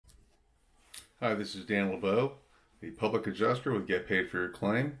Hi, this is Dan Labow, the public adjuster with Get Paid for Your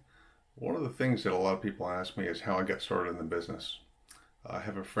Claim. One of the things that a lot of people ask me is how I got started in the business. I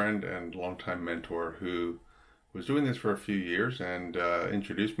have a friend and longtime mentor who was doing this for a few years and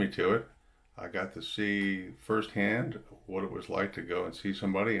introduced me to it. I got to see firsthand what it was like to go and see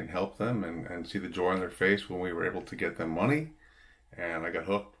somebody and help them and see the joy on their face when we were able to get them money. And I got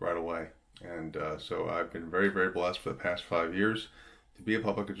hooked right away. And so I've been very, very blessed for the past 5 years to be a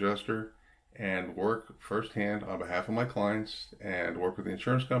public adjuster and work firsthand on behalf of my clients and work with the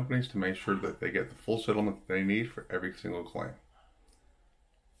insurance companies to make sure that they get the full settlement that they need for every single claim.